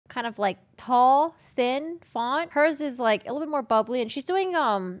kind of like tall, thin font. Hers is like a little bit more bubbly, and she's doing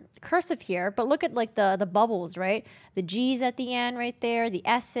cursive here, but look at like the bubbles, right? The G's at the end right there, the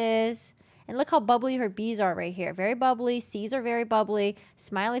S's. And look how bubbly her B's are right here. Very bubbly. C's are very bubbly.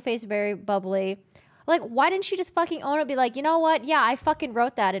 Smiley face, very bubbly. Like, why didn't she just fucking own it? Be like, you know what? Yeah, I fucking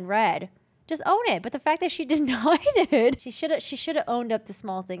wrote that in red. Just own it. But the fact that she denied it, she should have owned up to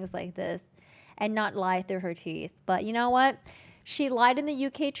small things like this and not lie through her teeth. But you know what? She lied in the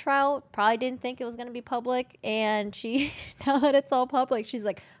UK trial. Probably didn't think it was going to be public. And she, now that it's all public, she's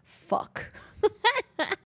like, fuck.